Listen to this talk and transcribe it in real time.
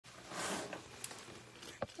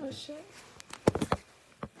Oh shit.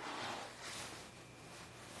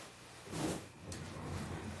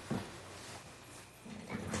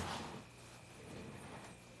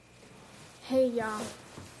 Hey y'all.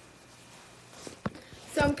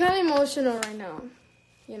 So I'm kind of emotional right now,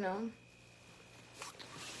 you know.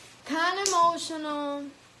 Kind of emotional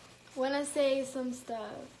when I say some stuff.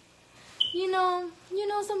 You know,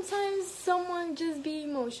 sometimes someone just be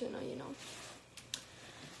emotional, you know.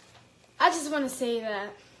 I just want to say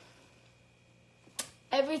that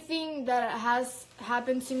everything that has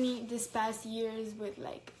happened to me this past years with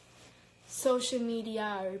like social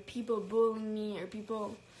media or people bullying me or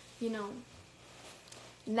people, you know,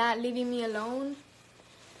 not leaving me alone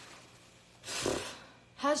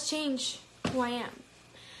has changed who I am.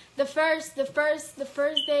 The first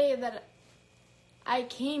day that I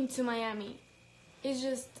came to Miami,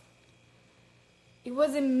 it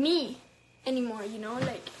wasn't me anymore, you know,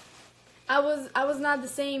 like I was not the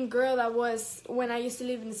same girl I was when I used to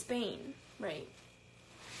live in Spain, right?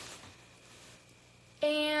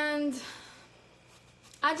 And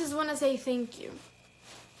I just want to say thank you.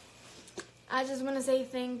 I just want to say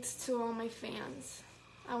thanks to all my fans.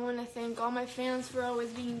 I want to thank all my fans for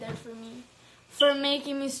always being there for me, for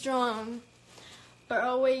making me strong, for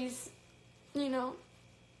always, you know,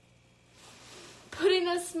 putting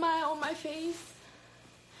a smile on my face.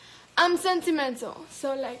 I'm sentimental,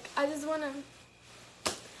 so like I just want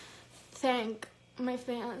to thank my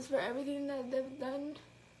fans for everything that they've done.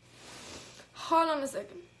 Hold on a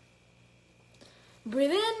second.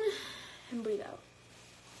 Breathe in and breathe out.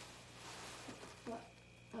 What?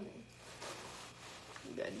 Okay.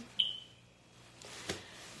 Good.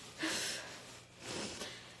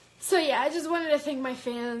 So yeah, I just wanted to thank my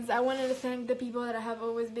fans. I wanted to thank the people that have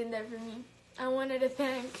always been there for me. I wanted to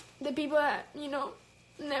thank the people that, you know,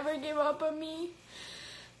 never gave up on me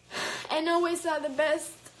and always saw the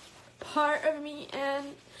best part of me and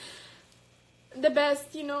the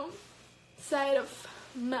best, you know, side of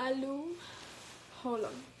Malu. Hold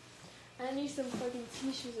on. I need some fucking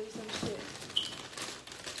tissues or some shit.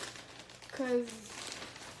 Cause,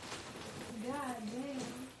 god damn.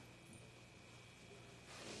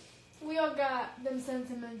 We all got them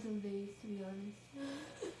sentimental days, to be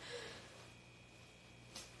honest.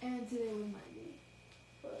 And today we might be.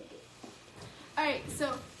 Alright,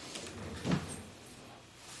 so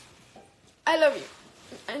I love you.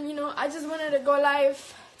 And you know, I just wanted to go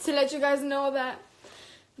live to let you guys know that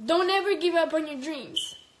don't ever give up on your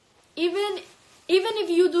dreams. Even if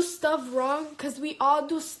you do stuff wrong, because we all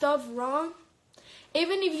do stuff wrong,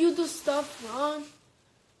 even if you do stuff wrong,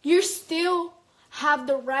 you still have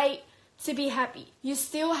the right to be happy. You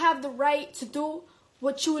still have the right to do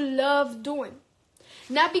what you love doing.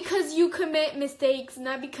 Not because you commit mistakes,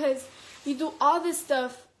 not because you do all this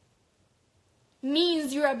stuff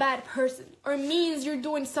means you're a bad person or means you're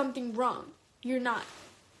doing something wrong. You're not.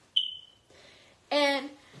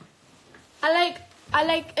 And I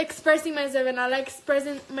like expressing myself, and I like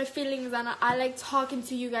expressing my feelings, and I like talking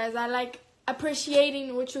to you guys. I like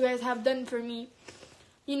appreciating what you guys have done for me.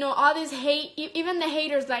 You know, all this hate, even the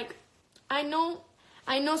haters, like, I know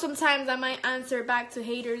sometimes I might answer back to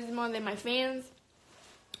haters more than my fans,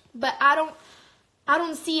 but I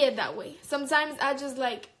don't see it that way. Sometimes I just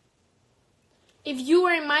like, if you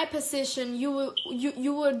were in my position, you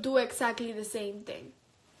would do exactly the same thing.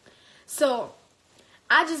 So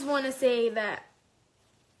I just want to say that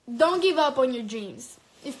don't give up on your dreams.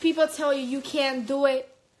 If people tell you you can't do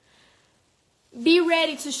it, be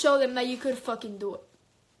ready to show them that you could fucking do it.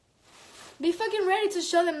 Be fucking ready to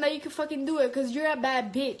show them that you could fucking do it, because you're a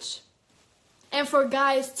bad bitch. And for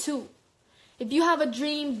guys too. If you have a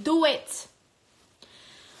dream, do it.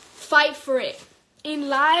 Fight for it. In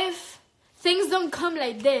life, things don't come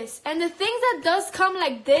like this. And the things that does come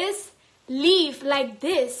like this, leave like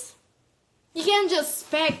this. You can't just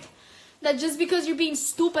expect that just because you're being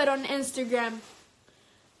stupid on Instagram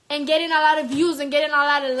and getting a lot of views and getting a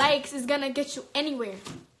lot of likes is gonna get you anywhere.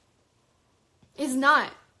 It's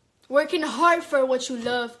not. Working hard for what you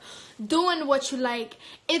love, doing what you like,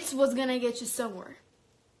 it's what's gonna get you somewhere.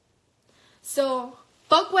 So,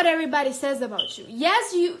 fuck what everybody says about you.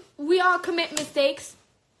 Yes, we all commit mistakes.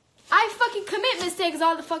 I fucking commit mistakes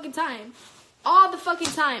all the fucking time. All the fucking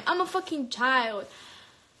time. I'm a fucking child.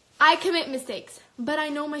 I commit mistakes, but I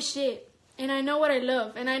know my shit. And I know what I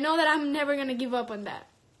love. And I know that I'm never gonna give up on that.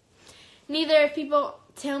 Neither if people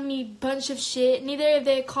tell me a bunch of shit. Neither if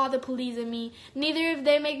they call the police on me. Neither if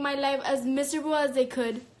they make my life as miserable as they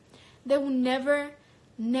could. They will never,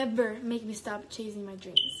 never make me stop chasing my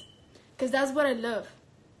dreams. Because that's what I love.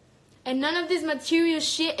 And none of this material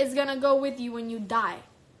shit is gonna go with you when you die.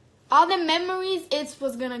 All the memories, it's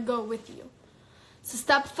what's gonna go with you. So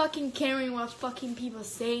stop fucking caring what fucking people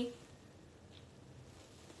say.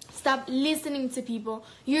 Stop listening to people.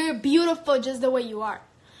 You're beautiful just the way you are.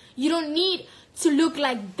 You don't need to look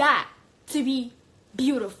like that to be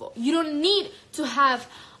beautiful. You don't need to have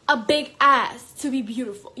a big ass to be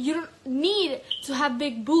beautiful. You don't need to have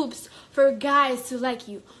big boobs for guys to like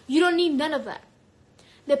you. You don't need none of that.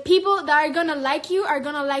 The people that are gonna like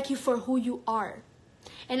you for who you are.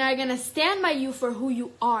 And are gonna stand by you for who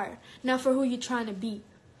you are, not for who you're trying to be.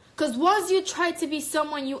 Because once you try to be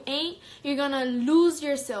someone you ain't, you're gonna lose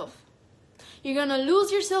yourself. You're gonna lose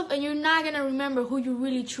yourself and you're not gonna remember who you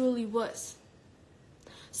really truly was.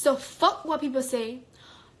 So fuck what people say.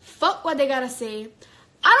 Fuck what they gotta say.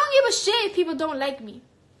 I don't give a shit if people don't like me.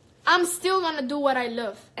 I'm still gonna do what I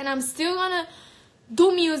love. And I'm still gonna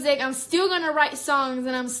do music. I'm still gonna write songs.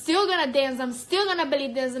 And I'm still gonna dance. I'm still gonna belly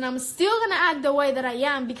dance. And I'm still gonna act the way that I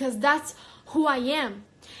am. Because that's who I am.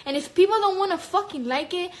 And if people don't wanna fucking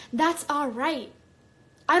like it, that's alright.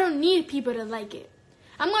 I don't need people to like it.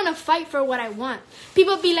 I'm gonna fight for what I want.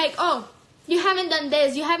 People be like, oh, you haven't done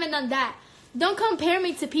this. You haven't done that. Don't compare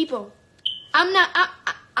me to people. I'm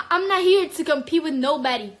not here to compete with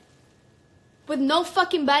nobody. With no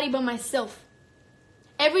fucking body but myself.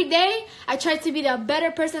 Every day, I try to be the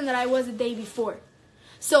better person that I was the day before.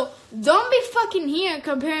 So, don't be fucking here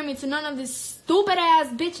comparing me to none of these stupid ass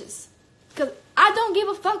bitches. Because I don't give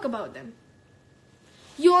a fuck about them.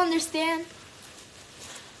 You understand?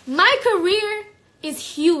 My career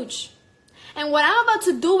is huge. And what I'm about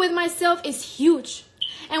to do with myself is huge.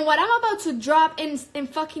 And what I'm about to drop in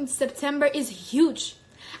fucking September is huge.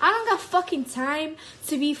 I don't got fucking time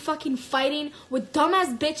to be fucking fighting with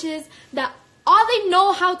dumbass bitches that all they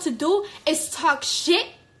know how to do is talk shit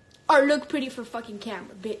or look pretty for fucking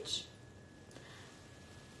camera, bitch.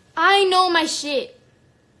 I know my shit.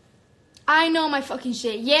 I know my fucking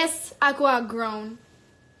shit. Yes, I go outgrown.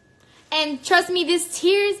 And trust me, these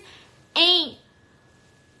tears ain't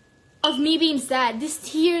of me being sad. These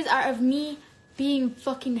tears are of me being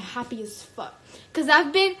fucking happy as fuck. Because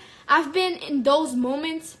I've been in those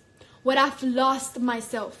moments where I've lost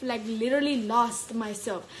myself. Like, literally lost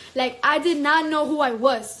myself. Like, I did not know who I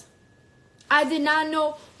was. I did not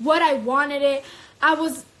know what I wanted it. I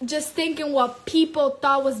was just thinking what people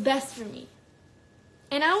thought was best for me.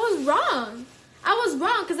 And I was wrong. I was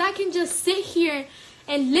wrong because I can just sit here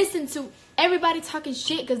and listen to everybody talking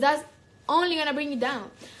shit because that's only going to bring you down.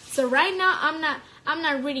 So right now, I'm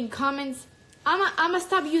not reading comments. I'm gonna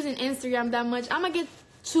stop using Instagram that much. I'm gonna get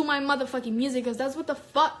to my motherfucking music because that's what the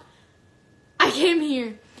fuck I came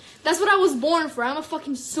here. That's what I was born for. I'm a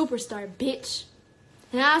fucking superstar, bitch.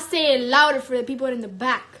 And I'll say it louder for the people in the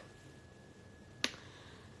back.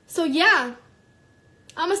 So yeah,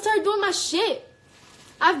 I'm gonna start doing my shit.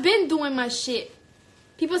 I've been doing my shit.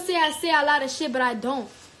 People say I say a lot of shit, but I don't.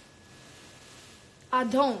 I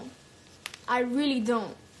don't. I really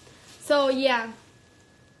don't. So yeah.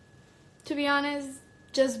 To be honest,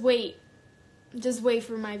 just wait. Just wait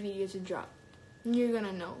for my video to drop. You're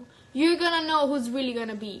gonna know. You're gonna know who's really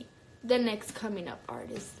gonna be the next coming up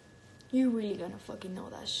artist. You're really gonna fucking know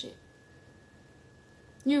that shit.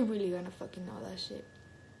 You're really gonna fucking know that shit.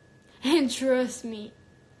 And trust me,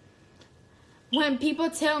 when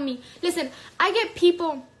people tell me, listen, I get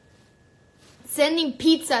people sending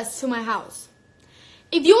pizzas to my house.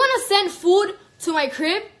 If you wanna send food to my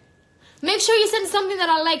crib, make sure you send something that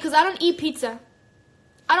I like because I don't eat pizza.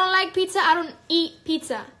 I don't like pizza. I don't eat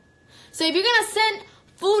pizza. So if you're going to send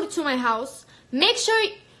food to my house, make sure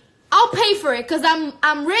I'll pay for it because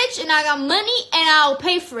I'm rich and I got money and I'll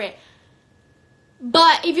pay for it.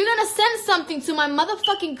 But if you're going to send something to my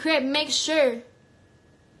motherfucking crib, make sure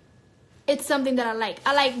it's something that I like.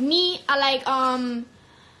 I like meat. I like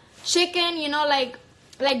chicken, you know, like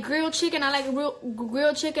grilled chicken. I like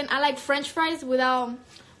grilled chicken. I like French fries without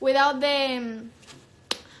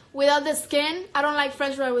the skin. I don't like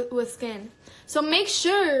French fries with skin. So make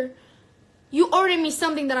sure you order me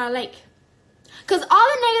something that I like. Cause all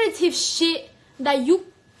the negative shit that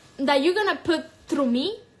you're gonna put through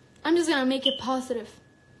me, I'm just gonna make it positive.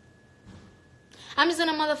 I'm just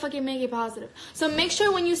gonna motherfucking make it positive. So make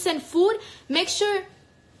sure when you send food, make sure,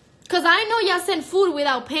 cause I know y'all send food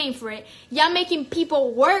without paying for it. Y'all making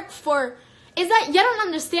people work for, is that, y'all don't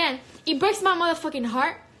understand. It breaks my motherfucking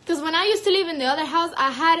heart. Because when I used to live in the other house,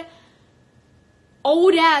 I had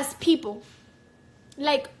old ass people.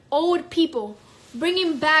 Like old people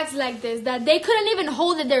bringing bags like this that they couldn't even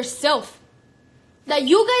hold it themselves. That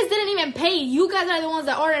you guys didn't even pay. You guys are the ones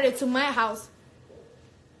that ordered it to my house.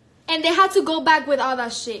 And they had to go back with all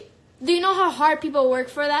that shit. Do you know how hard people work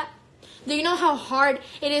for that? Do you know how hard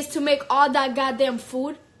it is to make all that goddamn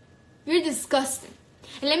food? You're disgusting.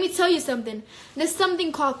 And let me tell you something. There's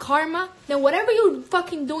something called karma. Then whatever you're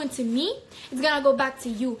fucking doing to me, it's gonna go back to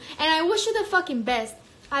you. And I wish you the fucking best.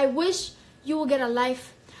 I wish you will get a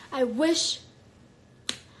life. I wish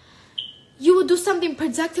you would do something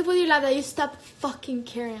productive with your life, that you stop fucking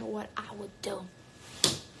caring what I would do.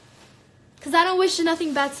 Because I don't wish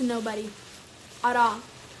nothing bad to nobody at all.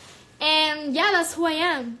 And yeah, that's who I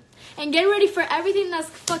am. And get ready for everything that's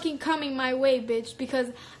fucking coming my way, bitch. Because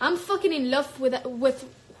I'm fucking in love with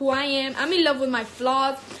who I am. I'm in love with my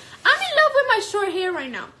flaws. I'm in love with my short hair right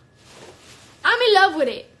now. I'm in love with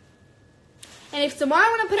it. And if tomorrow I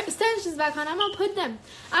want to put extensions back on, I'm going to put them.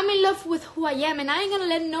 I'm in love with who I am. And I ain't going to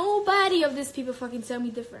let nobody of these people fucking tell me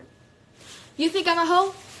different. You think I'm a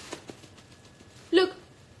hoe? Look.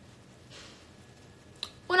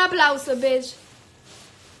 Un aplauso, bitch.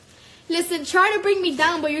 Listen, try to bring me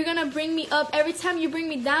down, but you're going to bring me up. Every time you bring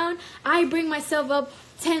me down, I bring myself up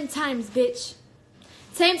 10 times, bitch.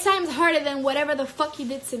 10 times harder than whatever the fuck you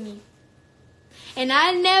did to me. And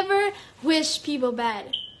I never wish people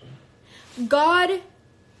bad. God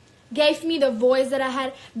gave me the voice that I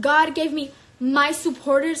had. God gave me my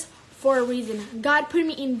supporters for a reason. God put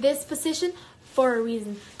me in this position for a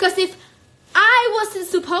reason. Because if I wasn't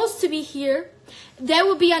supposed to be here, there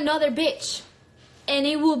would be another bitch. And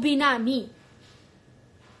it will be not me.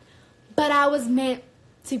 But I was meant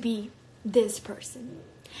to be this person.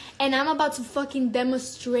 And I'm about to fucking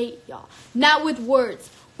demonstrate y'all. Not with words.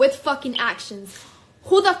 With fucking actions.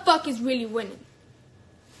 Who the fuck is really winning?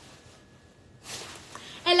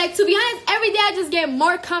 And like, to be honest, every day I just get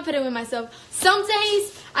more confident with myself. Some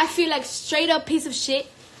days I feel like straight up piece of shit.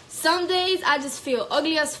 Some days I just feel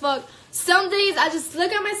ugly as fuck. Some days I just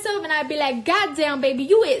look at myself and I be like, God damn, baby,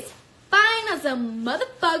 you is fine as a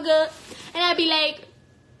motherfucker. And I be like,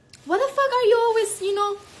 what the fuck are you always,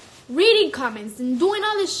 reading comments and doing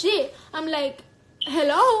all this shit? I'm like,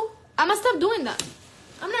 hello? I'm gonna stop doing that.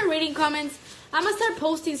 I'm not reading comments. I'm gonna start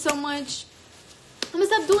posting so much. I'm gonna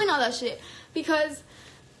stop doing all that shit. Because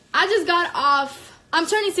I just got off. I'm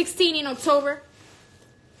turning 16 in October.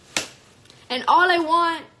 And all I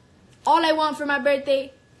want for my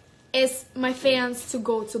birthday is my fans to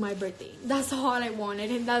go to my birthday. That's all I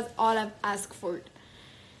wanted. And that's all I've asked for.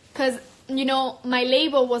 Because, my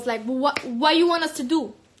label was like, what you want us to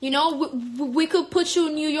do? We could put you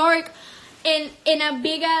in New York in a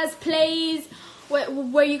big ass place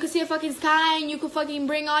where you could see a fucking sky and you could fucking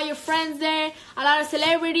bring all your friends there, a lot of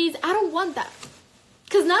celebrities. I don't want that.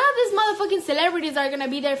 Because none of these motherfucking celebrities are going to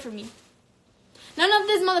be there for me. None of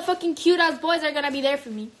these motherfucking cute ass boys are going to be there for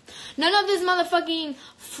me. None of these motherfucking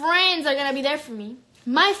friends are going to be there for me.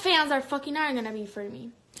 My fans aren't going to be for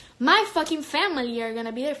me. My fucking family are going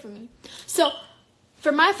to be there for me. So,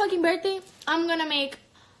 for my fucking birthday, I'm going to make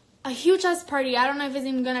a huge ass party. I don't know if it's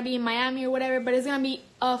even going to be in Miami or whatever, but it's going to be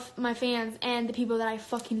of my fans and the people that I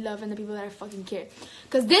fucking love and the people that I fucking care.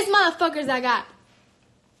 Because these motherfuckers that got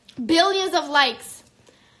billions of likes,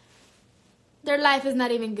 their life is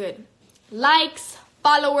not even good. Likes,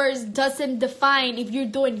 followers doesn't define if you're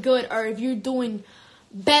doing good or if you're doing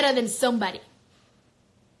better than somebody.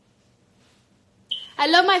 I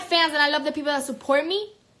love my fans and I love the people that support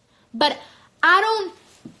me, but I don't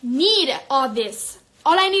need all this.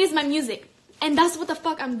 All I need is my music, and that's what the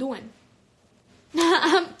fuck I'm doing.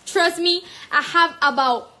 Trust me, I have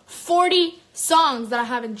about 40 songs that I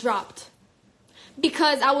haven't dropped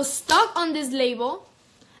because I was stuck on this label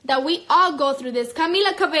that we all go through this.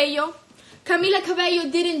 Camila Cabello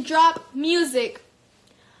didn't drop music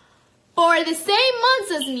for the same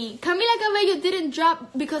months as me. Camila Cabello didn't drop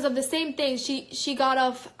because of the same thing. She got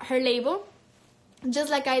off her label, just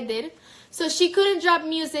like I did. So she couldn't drop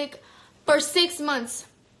music for 6 months.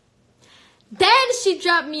 Then she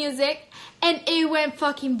dropped music and it went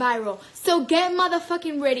fucking viral. So get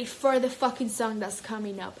motherfucking ready for the fucking song that's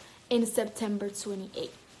coming up in September 28th.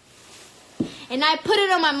 And I put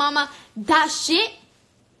it on my mama. That shit,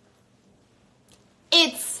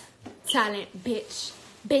 it's talent, bitch.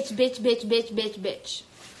 Bitch, bitch, bitch, bitch, bitch, bitch.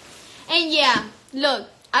 And yeah, look,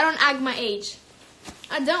 I don't act my age.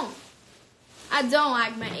 I don't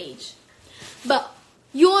act my age. But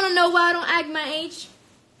you want to know why I don't act my age?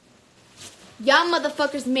 Y'all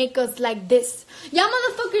motherfuckers make us like this. Y'all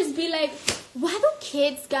motherfuckers be like, why do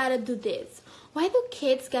kids gotta do this? Why do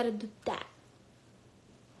kids gotta do that?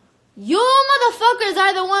 You motherfuckers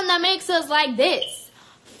are the one that makes us like this.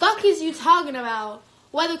 Fuck is you talking about?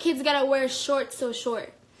 Why do kids gotta wear shorts so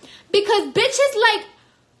short? Because bitches like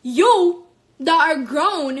you that are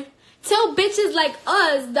grown tell bitches like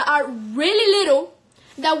us that are really little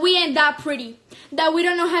that we ain't that pretty. that we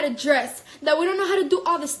don't know how to dress, that we don't know how to do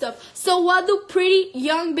all this stuff. So what do pretty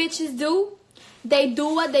young bitches do? They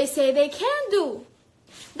do what they say they can do.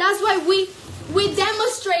 That's why we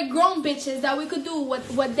demonstrate grown bitches that we could do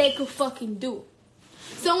what they could fucking do.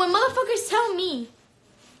 So when motherfuckers tell me,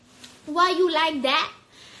 why you like that?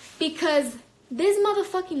 Because this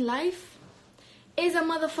motherfucking life is a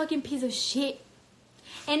motherfucking piece of shit.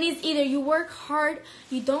 And it's either you work hard,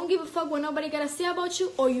 you don't give a fuck what nobody gotta say about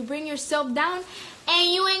you, or you bring yourself down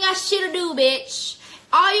and you ain't got shit to do, bitch.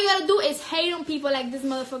 All you gotta do is hate on people like these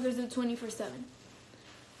motherfuckers do 24/7.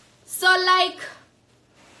 So like,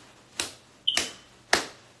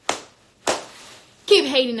 keep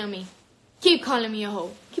hating on me. Keep calling me a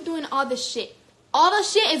hoe. Keep doing all this shit. All the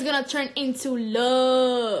shit is gonna turn into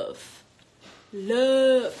love.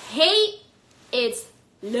 Love. Hate, it's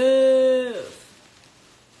love.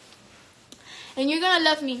 And you're gonna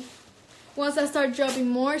love me once I start dropping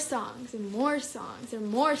more songs and more songs and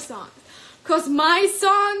more songs. Because my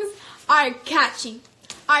songs are catchy,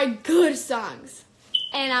 are good songs.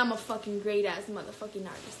 And I'm a fucking great ass motherfucking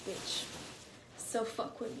artist, bitch. So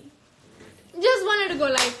fuck with me. Just wanted to go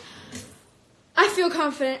like, I feel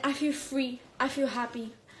confident, I feel free, I feel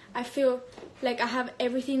happy. I feel like I have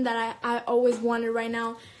everything that I always wanted right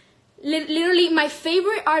now. Literally, my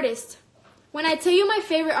favorite artist, when I tell you my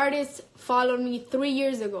favorite artist followed me 3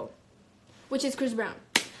 years ago, which is Chris Brown.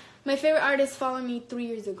 My favorite artist followed me 3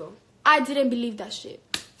 years ago. I didn't believe that shit.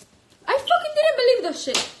 I fucking didn't believe that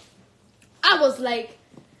shit. I was like,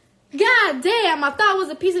 God damn, I thought I was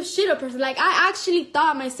a piece of shit a person. Like, I actually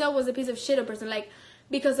thought myself was a piece of shit a person. Like,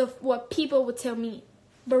 because of what people would tell me.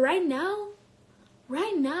 But right now,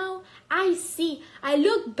 I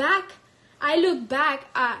look back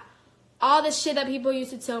at all the shit that people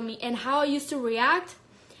used to tell me and how I used to react.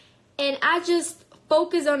 And I just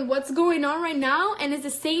focus on what's going on right now, and it's the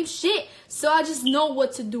same shit. So I just know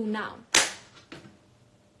what to do now.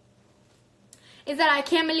 Is that I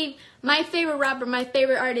can't believe my favorite rapper, my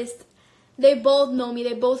favorite artist, they both know me,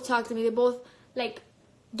 they both talk to me, they both like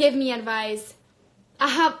give me advice. I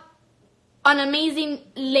have an amazing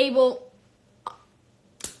label,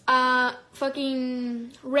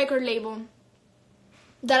 fucking record label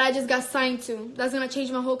that I just got signed to. That's gonna change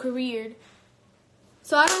my whole career.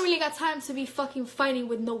 So I don't really got time to be fucking fighting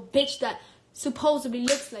with no bitch that supposedly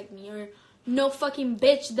looks like me, or no fucking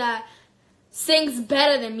bitch that sings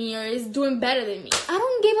better than me or is doing better than me. I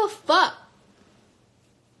don't give a fuck.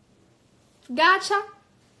 Gotcha?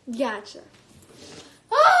 Gotcha.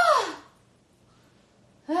 Ah!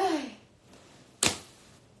 Hey.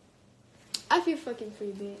 I feel fucking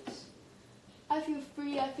free, bitch. I feel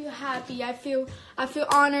free, I feel happy, I feel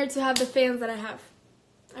honored to have the fans that I have.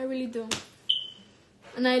 I really do.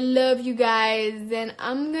 And I love you guys, and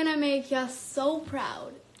I'm gonna make y'all so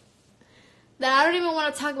proud that I don't even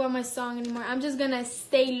want to talk about my song anymore. I'm just gonna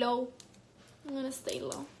stay low. I'm gonna stay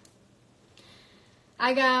low.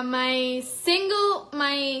 I got my singing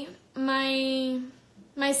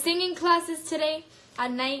classes today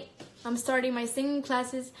at night. I'm starting my singing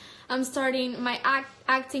classes. I'm starting my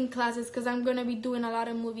acting classes because I'm gonna be doing a lot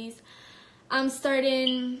of movies. I'm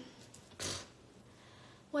starting.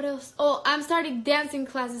 What else? Oh, I'm starting dancing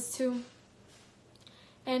classes too.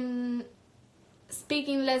 And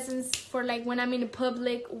speaking lessons for like when I'm in the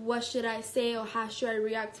public, what should I say or how should I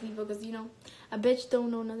react to people, because you know, a bitch don't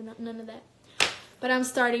know none of that. But I'm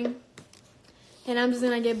starting, and I'm just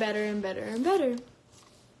gonna get better and better and better.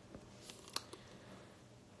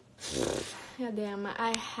 God damn,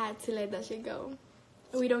 I had to let that shit go.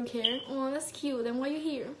 We don't care. Oh, that's cute. Then why you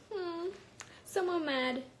here? Someone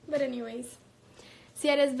mad. But anyways. Si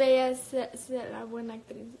eres bella, será buena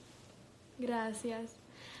actriz. Gracias.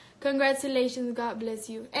 Congratulations. God bless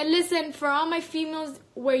you. And listen, for all my females,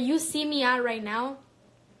 where you see me at right now,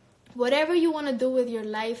 whatever you want to do with your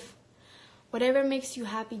life, whatever makes you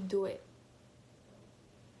happy, do it.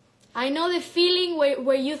 I know the feeling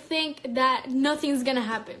where you think that nothing's going to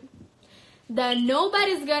happen. That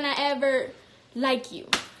nobody's going to ever like you.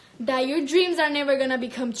 That your dreams are never going to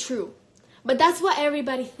become true. But that's what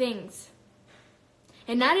everybody thinks.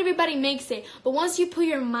 And not everybody makes it. But once you put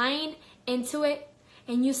your mind into it,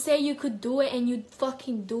 and you say you could do it, and you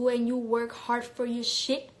fucking do it, and you work hard for your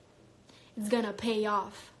shit, it's gonna pay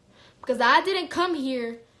off. Because I didn't come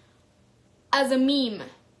here as a meme.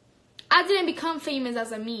 I didn't become famous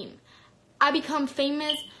as a meme. I become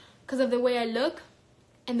famous because of the way I look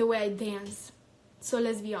and the way I dance. So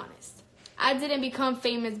let's be honest. I didn't become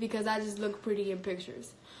famous because I just look pretty in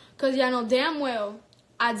pictures. Because y'all know damn well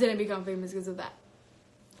I didn't become famous because of that.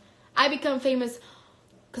 I become famous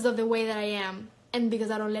because of the way that I am, and because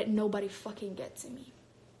I don't let nobody fucking get to me.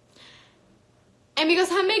 And because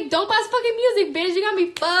I make dope ass fucking music, bitch, you got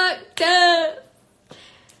me fucked up.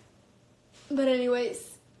 But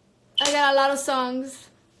anyways, I got a lot of songs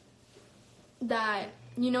that,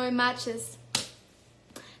 you know, it matches.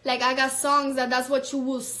 Like, I got songs that's what you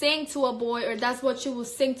will sing to a boy, or that's what you will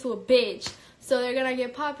sing to a bitch. So they're gonna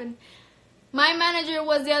get popping. My manager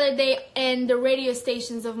was the other day in the radio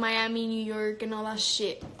stations of Miami, New York, and all that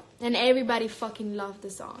shit. And everybody fucking loved the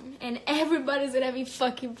song. And everybody's gonna be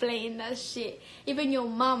fucking playing that shit. Even your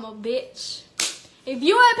mama, bitch. If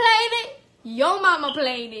you ain't playing it, your mama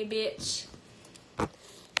playing it, bitch.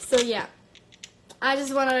 So yeah, I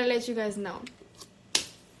just wanted to let you guys know.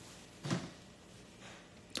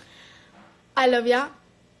 I love ya.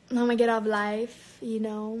 I'm gonna get off life, you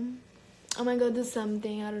know. I'm gonna go do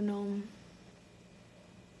something, I don't know.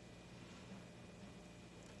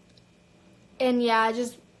 And yeah, I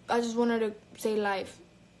just wanted to say live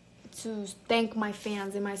to thank my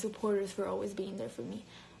fans and my supporters for always being there for me.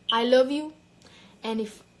 I love you. And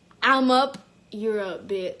if I'm up, you're up,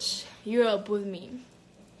 bitch. You're up with me.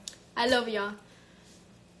 I love y'all.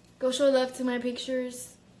 Go show love to my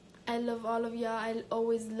pictures. I love all of y'all. I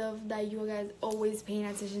always love that you guys always paying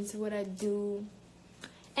attention to what I do.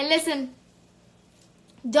 And listen,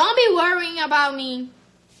 don't be worrying about me,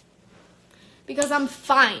 because I'm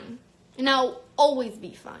fine. And I'll always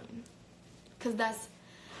be fine. Because that's...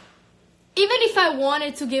 Even if I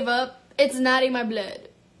wanted to give up, it's not in my blood.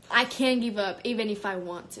 I can't give up even if I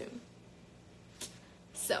want to.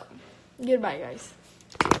 So, goodbye, guys.